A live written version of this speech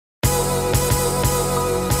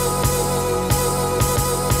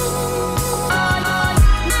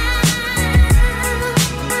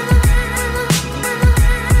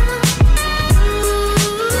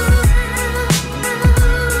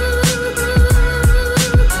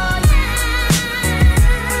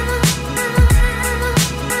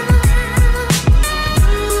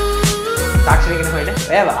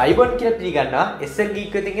අයිබෝන් කියලා පිළිගන්නවා SL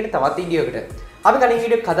Geek එකෙන් එන තවත් වීඩියෝ එකකට. අපි කලින්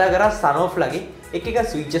වීඩියෝ කතා කරා Sonoff ලගේ එක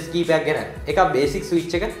ස්විච්චස් කීපයක් ගැන. එකක් බේසික්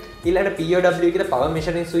ස්විච් එක, ඊළඟට POW කියලා පවර්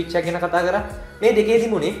මෙෂරින් ස්විච් එක ගැන කතා කරා. මේ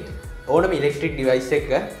දෙකේදී මුනේ ඕනම ඉලෙක්ට්‍රික් ඩිවයිස් එක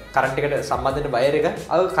කරන්ට් එකට සම්බන්ධ වෙන වයර් එක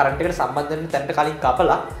අව කරන්ට් එකට සම්බන්ධ වෙන තැනට කලින්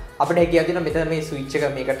කපලා අපිට හැකියාව තියෙනවා මෙතන මේ ස්විච් එක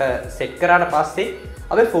මේකට සෙට් කරාට පස්සේ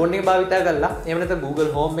අපේ ෆෝන් එක භාවිත කරලා එහෙම නැත්නම්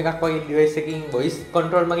Google Home එකක් වගේ ඩිවයිස් එකකින් voice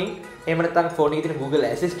control මගින් එහෙම නැත්නම් ෆෝන් එකේ තියෙන Google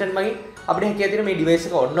Assistant මගින් අපිට හැකියාව තියෙනවා මේ ඩිවයිස්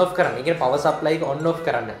එක on off කරන්න. ඒ කියන්නේ power supply එක on off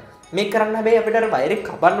කරන්න. මේක කරන්න හැබැයි අපිට අර වයර් එක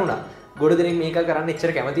කපන්න උනා. ගොඩ දෙනෙක් මේක කරන්න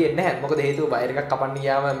එච්චර කැමති වෙන්නේ නැහැ. මොකද හේතුව වයර් එකක් කපන්න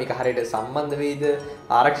ගියාම මේක හරියට සම්බන්ධ වෙයිද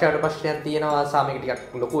ආරක්ෂාවට ප්‍රශ්නයක් තියෙනවා. සා මේක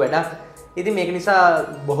ටිකක් ලොකු වැඩක්. ඉතින් මේක නිසා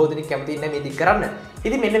බොහෝ දෙනෙක් කැමති ඉන්නේ මේ දික් කරන්න.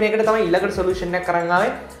 ඉතින් මෙන්න මේකට තමයි ඊළඟට සොලියුෂන් එකක් කරන්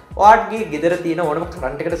ආවේ. ඔයාගේ ගෙදර තියෙන ඕනම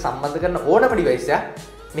කරන්ට් එකට සම්බන්ධ කරන ඕනම ඩිවයිස් එකක්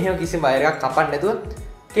මෙහෙම කිසිම වයර් එකක් කපන්න නැතුව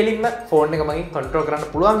කෙලින්ම ෆෝන් එක මගින් කන්ට්‍රෝල් කරන්න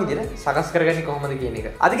පුළුවන් විදිහට සකස් කරගන්නේ කොහොමද කියන එක.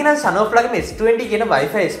 අද කියන Sonoff ලගේ මේ s20 කියන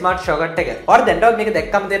Wi-Fi smart socket එක. ඔයාලා දැන්වත් මේක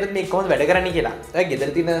දැක්කම තේරෙන්නේ මේක කොහොමද වැඩ කරන්නේ කියලා. ඔයා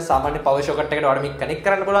ගෙදර තියෙන සාමාන්‍ය power socket එකට ඔයාලා මේක කනෙක්ට්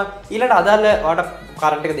කරන්න පුළුවන්. ඊළඟට අදාළ ඔයාලට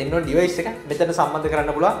කරන්ට් එක දෙන්න ඕන ඩිවයිස් එක මෙතන සම්බන්ධ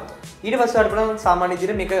කරන්න පුළුවන්. ඊට පස්සේ ඔයාලට පුළුවන් සාමාන්‍ය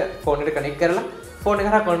විදිහට මේක ෆෝන් එකට කනෙක්ට් කරලා ෆෝන් එක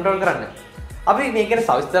හරහා කන්ට්‍රෝල් කරන්න. අපි මේක ගැන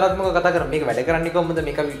සවිස්තරාත්මකව කතා කරමු. මේක වැඩ කරන්නේ කොහොමද?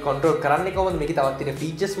 මේක අපි කන්ට්‍රෝල් කරන්නේ කොහොමද? මේකේ තවත් තියෙන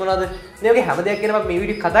ෆීචර්ස් මොනවද? මේ වගේ හැම දෙයක් ගැන අපි මේ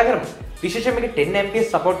වීඩියෝ කතා කරමු. විශේෂයෙන් මේක 10 Mbps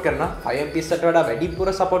සපෝට් කරනවා. 5 Mbps ට වඩා වැඩිපුර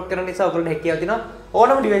සපෝට් කරන නිසා ඔයගොල්ලෝ හැකියාව තියෙනවා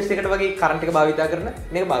ඕනම ඩිවයිස් එකකට වගේ කරන්ට් එක භාවිත කරන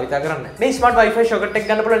මේක භාවිත කරන්න. මේ ස්මාර්ට් Wi-Fi socket එක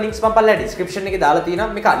ගන්න පුළුවන් ලින්ක්ස් මම පල්ලා ඩිස්ක්‍රිප්ෂන් එකේ දාලා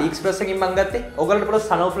තියෙනවා. මේක AliExpress එකකින් මම ගත්තේ. ඔයගොල්ලන්ට පුළුවන්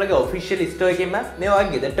Sonoff ලගේ official store එකකින්ම මේ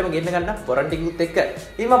වගේ ගෙදරටම ගෙන්න ගන්න warranty එකත් එක්ක.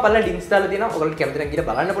 ඉතින් මම පල්ලා ලින්ක්ස් දාලා තියෙනවා. ඔයගොල්ලෝ කැමති නම් ගිහලා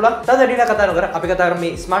බලන්න පුළුවන්. තව වැඩිලා කතා කරමු. අපි කතා කරමු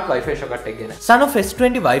මේ ස්මාර්ට් Wi-Fi socket එක ගැන. Sonoff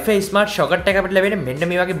s20 Wi-Fi smart socket එක අපිට ලැබෙන්නේ මෙන්න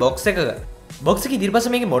මේ වගේ box එකක. box එකේ ඉදිරිපස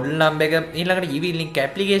මේකේ model number එක ඊළඟට EV link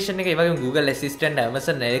application එක ඒ වගේම Google Assistant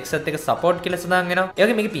Amazon Alexa එක support කියලා සඳහන් වෙනවා. ඒ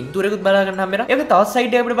වගේ මේකේ පින්තූරයකුත් බලා ගන්න හම්බ වෙනවා. ඒ වගේ තවත්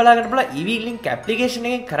side එකකට බලා ගන්න පුළුවන් EV link application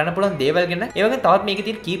එකෙන් කරන්න පුළුවන් දේවල් ගැන. ඒ වගේ තවත් මේකේ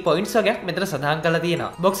තියෙන key points වගේක් මෙතන සඳහන් කරලා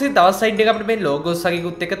තියෙනවා. box එකේ තවත් side එක අපිට මේ logos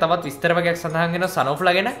වගේකුත් එක්ක තවත් විස්තර වගේක් සඳහන් වෙනවා Sonoff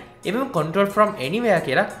ලා ගැන. එමෙම control from anywhere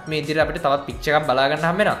කියලා මේ විදිහට අපිට තවත් picture එකක් බලා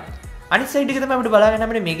ගන්න හම්බ වෙනවා. අනිත් සයිඩ් එක තමයි අපිට බලා ගන්න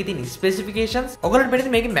හම්බෙන්නේ මේකේ තියෙන ස්පෙસિෆිකේෂන්ස්. ඔයගොල්ලන්ට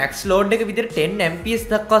පේන්නේ මේකේ max load එක විදිහට 10 Mbps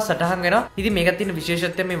දක්වා සටහන් වෙනවා. ඉතින් මේකත් තියෙන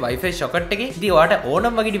විශේෂත්වය මේ Wi-Fi socket එකේ. ඉතින් ඔයාලට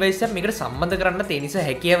ඕනම වගේ device එකක් මේකට සම්බන්ධ කරන්න තේ නිසා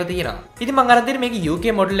හැකියාව තියෙනවා. ඉතින් මම අරන් තියෙන්නේ මේකේ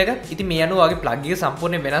UK model එක. ඉතින් මේ අනුව ඔයාගේ plug එක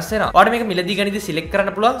සම්පූර්ණයෙන් වෙනස් වෙනවා. ඔයාලට මේක මිලදී ගනිද්දී select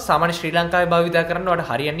කරන්න පුළුවන්. සාමාන්‍ය ශ්‍රී ලංකාවේ භාවිත කරන්න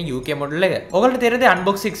ඔයාලට හරියන්නේ UK model එක. ඔයගොල්ලන්ට තේරෙන්නේ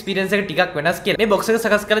unboxing experience එක ටිකක් වෙනස් කියලා. මේ box එක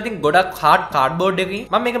සකස් කරලා තියෙන ගොඩක් hard cardboard එකකින්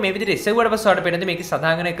මම මේක මේ විදිහට එසෙව්වට පස්සේ ඔයාලට පේන්නේ මේකේ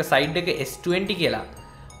සඳහන් වෙන එක side එක s20 කියලා.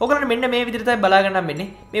 ඔයගොල්ලන්ට මෙන්න මේ විදිහට තමයි බලා ගන්න හම්බෙන්නේ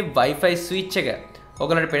මේ Wi-Fi switch එක.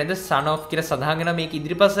 ඔයගොල්ලන්ට පේනද Sonoff කියලා සඳහන් වෙනවා මේක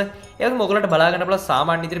ඉදිරිපස. ඒ වගේම ඔයගොල්ලන්ට බලා ගන්න පුළුවන්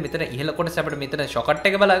සාමාන්‍ය විදිහට මෙතන ඉහළ කොටස අපිට මෙතන socket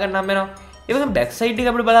එක බලා ගන්න හම්බ වෙනවා. ඒ වගේම back side එක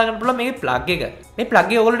අපිට බලා ගන්න පුළුවන් මේකේ plug එක. මේ plug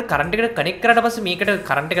එක ඔයගොල්ලන්ට current එකට connect කරාට පස්සේ මේකට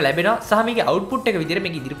current එක ලැබෙනවා. සහ මේකේ output එක විදිහට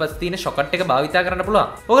මේක ඉදිරිපස් තියෙන socket එක භාවිත කරන්න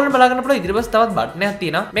පුළුවන්. ඔයගොල්ලන්ට බලා ගන්න පුළුවන් ඉදිරිපස් තවත් button එකක්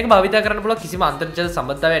තියෙනවා. මේක භාවිත කරන්න පුළුවන් කිසිම අන්තර්ජාල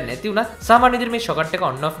සම්බන්ධතාවයක් නැති වුණත් සාමාන්‍ය විදිහට මේ socket එක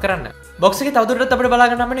on off කරන්න. box එකේ තවදුරටත් අපිට බලා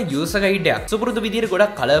ගන්න හම්බෙන්නේ user guide එකක්. සුපුරුදු විදිහට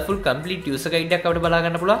ගොඩක් colourful complete user guide එකක් අපිට බලා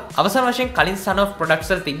ගන්න පුළුවන්. අවසාන වශයෙන් කලින් Sonoff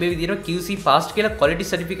products වල තිබ්බේ විදිහට QC fast කියලා quality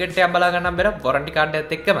certificate එකක් බලා ගන්න හම්බ වෙනවා warranty card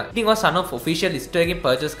එකත් එක්කම. ඉතින් ඔය Sonoff official store එකෙන්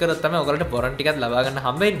purchase කරොත් තමයි ඔයගොල්ලන්ට warranty එකක් ලබා ගන්න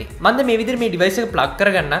හම්බ වෙන්නේ. මම දැන් මේ විදිහට මේ device එක plug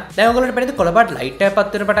කරගන්න. දැන් ඔයගොල්ලන්ට පේනද කොළපාට light එකක්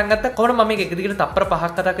පත් වෙන පටන් ගත්තා. කොහොමද මම මේක එක දිගට තප්පර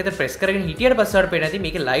 5ක් 7ක් විතර press කරගෙන හිටියට පස්සේ වල පේන්නේ නැති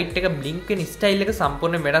මේකේ light එක blink වෙන style එක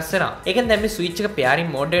සම්පූර්ණයෙන් වෙනස් වෙනවා. ඒකෙන් දැන් මේ switch එක pairing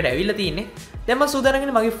mode එකට ඇවිල්ලා තියෙන්නේ. දැන් මම සූදානම්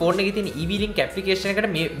වෙන්නේ මගේ phone එකේ තියෙන EV link application එකට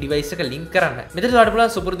මේ device එක link කරන්න. මෙතන ඔයාලට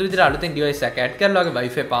පුළුවන් සුපුරුදු විදිහට අලුතෙන් device එකක් add කරලා ඔයාගේ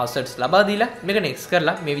Wi-Fi passwords ලබා දීලා මේක next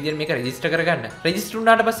කරලා මේ විදිහට මේක register කරගන්න. register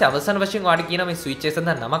වුණාට පස්සේ අවසාන වශයෙන් ඔයාලට කියනවා මේ switch එක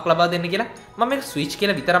සඳහා නමක් ලබා දෙන්න කියලා. මම මේක switch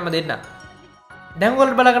කියලා විතරක්ම දෙන්නම්. දැන්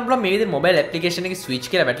ඔයාලට බලා ගන්න පුළුවන් මේ විදිහට mobile application එකේ switch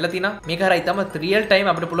කියලා වැටලා තියෙනවා. මේක හරිය තමයි real time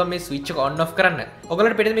අපිට පුළුවන් මේ switch එක on off කරන්න.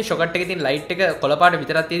 ඔයගොල්ලන්ට පේන්නේ මේ socket එකේ තියෙන light එක කොළපාට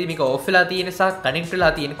විතරක් තියෙදි මේක off වෙලා තියෙන නිසා connect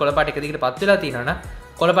වෙලා තියෙන කොළපාට එක දිගට පත් වෙලා තියෙනවා නා.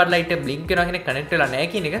 කොළපාට light එක blink වෙනවා කියන්නේ connect වෙලා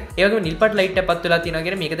නැහැ කියන එක. ඒ වගේම නිල් පාට light එක පත් වෙලා තියෙනවා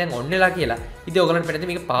කියන්නේ මේක දැන් on වෙලා කියලා. ඉතින් ඔයගොල්ලන්ට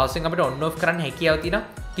පේන්නේ මේක passing අපිට on off කරන්න හැකියාව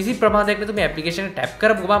තියෙනවා. කිසි ප්‍රමාදයක් නැතුව මේ application එක tap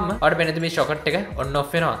කරපු ගමන්ම ඔයාලට පේන්නේ මේ socket එක on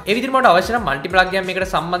off වෙනවා. ඒ විදිහට මට අවශ්‍ය නම් multi plug එකක් මේකට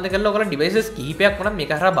සම්බන්ධ කරලා ඔයගොල්ලෝ devices කිහිපයක් වුණා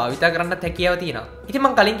මේක හරහා භාවිත කරන්නත් හැකියාව තියෙනවා. ඉතින්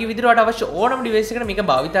මම කලින් කිව්ව විදිහට ඔයාලට අවශ්‍ය ඕනම device එකකට මේක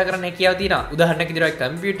භාවිත කරන්න හැකියාව තියෙනවා. උදාහරණයක් විදිහට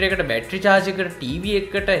computer එකට battery charge එකකට TV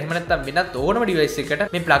එකකට එහෙම නැත්නම් වෙනත් ඕනම device එකකට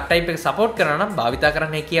මේ plug type එක support කරනවා නම් භාවිත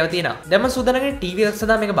කරන්න හැකියාව තියෙනවා. දැන් මම සූදානම් TV එකක්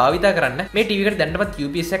සදා මේක භාවිත කරන්න. මේ TV එකට දැන්නවත්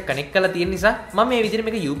UPS එකක් connect කරලා තියෙන නිසා මම මේ විදිහට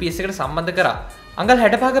මේක UPS එකට සම්බන්ධ කරා. අංගල්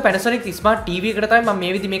 65ක Panasonic smart TV එකට තමයි මම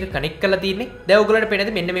මේ විදිහට මේක connect කරලා තියෙන්නේ. දැන් ඔයගොල්ලන්ට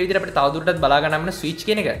පේනද මෙන්න මේ විදිහට අපිට තවදුරටත් බලා ගන්න හම්බෙන switch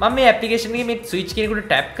කියන එක. මම මේ application එකේ මේ switch කියන එකට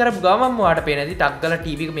tap කරපු ගමන්ම ඔයාලට පේනදී ටක් ගාලා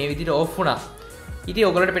TV එක මේ විදිහට off වුණා. ඉතින්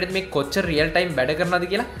ඔයගොල්ලන්ට පෙන්නන මේ කොච්චර රියල් ටයිම් වැඩ කරනවද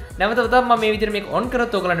කියලා නැවතත් මම මේ විදිහට මේක ඔන්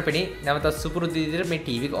කරත් ඔයගොල්ලන්ට පෙනේ නැවතත් සුපුරුදු විදිහට මේ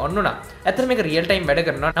ටීවී එක ඔන් වුණා. ඇත්තට මේක රියල් ටයිම් වැඩ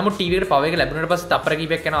කරනවා. නමුත් ටීවී එකට පවර් එක ලැබුණාට පස්සේ තප්පර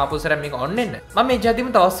කීපයක් යනවා ආපහු සරක් මේක ඔන් වෙන්න. මම මේ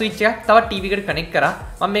ජාතිම තවත් ස්විච් එකක් තවත් ටීවී එකට කනෙක්ට් කරා.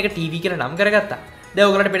 මම මේක ටීවී කියලා නම් කරගත්තා. දැන්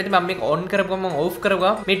ඔයගොල්ලන්ට පෙන්නන මම මේක ඔන් කරපුවම මම ඕෆ්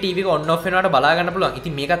කරපුවම මේ ටීවී එක ඔන් ඔෆ් වෙනවට බලා ගන්න පුළුවන්.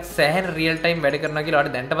 ඉතින් මේකත් සෑහෙන රියල් ටයිම් වැඩ කරනවා කියලා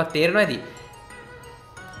ඔයාලට දැනටමත් තේරෙනවා ඇති.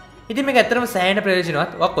 ඉතින් මේක ඇත්තටම සෑහෙන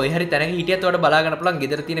ප්‍රයෝජනවත්. ඔයා කොයි හරි තැනක හිටියත් ඔයාලට බලා ගන්න පුළුවන්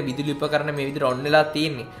ගෙදර තියෙන විදුලි උපකරණ මේ විදිහට ඔන් වෙලා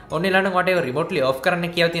තියෙන්නේ. ඔන් වෙලා නම් ඔයාලට ඒක රිමෝට්ලි ඔෆ් කරන්න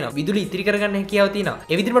හැකියාව තියෙනවා. විදුලි ඉතිරි කරගන්න හැකියාව තියෙනවා.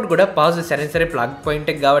 ඒ විදිහට මට ගොඩක් පහසුයි සැරෙන් සැරේ ප්ලග්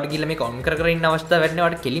පොයින්ට් එක ගාවට ගිහලා මේක ඔන් කර ඉන්න අවස්ථාවක් නැහැ.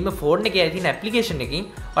 ඔයාලට කෙලින්ම ෆෝන් එකේ තියෙන ඇප්ලිකේෂන් එකකින්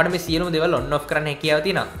ඔයාලට මේ සියලුම දේවල් ඔන් ඔෆ් කරන්න හැකියාව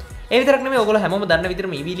තියෙනවා. ඒ විතරක් නෙමෙයි ඔයගොල්ලෝ හැමෝම දන්න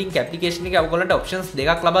විදිහට EV Link ඇප්ලිකේෂන් එකේ ඔයගොල්ලන්ට ඔප්ෂන්ස්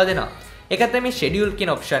දෙකක් ලබා දෙනවා. එකක් තමයි මේ ෂෙඩියුල්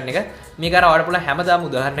කියන ඔප්ෂන් එක. මේක අර ඔයාලට පුළුවන් හැමදාම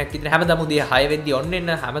උදාහරණයක් විදිහට හැමදාම උදේ 6 වෙද්දි ඔන්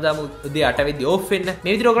වෙන්න, හැමදාම උදේ 8 වෙද්දි ඔෆ් වෙන්න.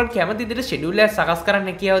 මේ විදිහට ඔයගොල්ලන්ට කැමති විදිහට ෂෙඩියුල් එක සකස් කරන්න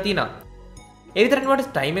හැකියාව තියෙනවා. ඒ විතරක් නෙවෙයි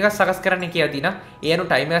ටයිම් එකක් සකස් කරන්න හැකියාව තියෙනවා. ඒ අනුව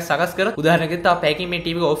ටයිම් එකක් සකස් කරලා උදාහරණයකට තව පැයකින් මේ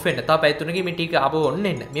ටීවී එක ඔෆ් වෙන්න, තව පැය 3කින් මේ ටීවී එක ආපහු ඔන්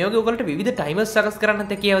වෙන්න. මේ වගේ ඔයගොල්ලන්ට විවිධ ටයිමර්ස් සකස් කරන්න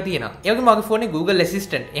හැකියාව තියෙනවා. ඒ වගේම ඔයගේ ෆෝන් එකේ Google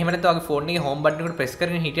Assistant, එහෙම නැත්නම් ඔයගේ ෆෝන් එකේ හෝම් බටන් එකට ප්‍රෙස්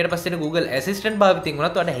කරගෙන හිටියට පස්සේ Google Assistant භාවිතයෙන්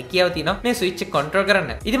වුණත් ඔයාලට හැකියාව තියෙනවා මේ ස්විච් එක කන්ට්‍රෝල්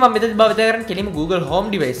කරන්න. ඉතින් මම මෙතන භාවිත කරන්නේ කෙලින්ම Google Home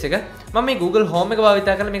device එක. මම මේ Google Home එක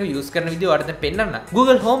භාවිත කරලා මේක යූස් කරන විදිහ ඔයාලට දැන් පෙන්නන්න.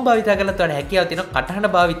 Google Home භාවිත කරලා ඔයාලට හැකියාව තියෙනවා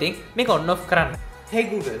කටහඬ භාවිතයෙන් මේක on off කරන්න. Hey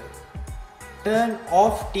Google, turn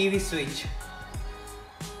off TV switch.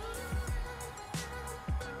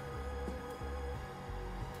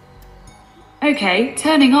 Okay,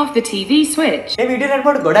 turning off the TV switch. මේ වීඩියෝ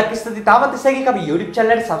එකට ගොඩක් ස්තුතියි. තාමත් එසේකින් අපි YouTube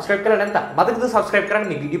channel එකට subscribe කරලා නැත්නම් මතකද subscribe කරන්න.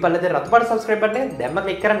 මේ වීඩියෝ පල්ලේ රතු පාට subscribe button එක දැම්ම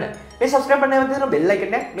click කරන්න. මේ subscribe button එකේ තියෙන bell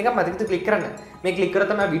icon එක මේක මතකද click කරන්න. මේ click කරලා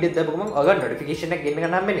තමයි වීඩියෝ දාපුවම ඔයගොල්ලෝ notification එක ගෙන්න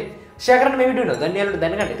ගන්න හම්බෙන්නේ. share කරන්න මේ වීඩියෝ නෝදන්න යාළුවෝ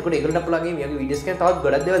දැනගන්න. එතකොට ඒගොල්ලන්ට පුළුවන් මේ වගේ videos ගැන තවත්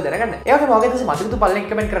ගොඩක් දේවල් දැනගන්න. ඒ වගේම ඔයගේ දැස මතකද පල්ලෙන්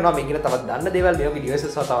comment කරනවා මේ කියන තවත් දන්න දේවල් මේ වගේ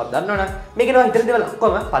devices තවත් දන්නවනම් මේ කියනවා හිතන දේවල්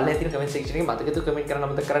ඔක්කොම පල්ලේ තියෙන comment section එකේ මතකද comment කරන්න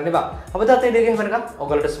අමතක කරන්න එපා. අපදාත් මේ වීඩියෝ එක හැමනකම්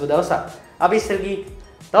ඔයගොල්ලන්ට සුබ දවසක්. අපි ඉස්සෙල් Geek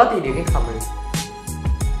තවත් වීඩියෝ එකකින් හම්බ වෙමු.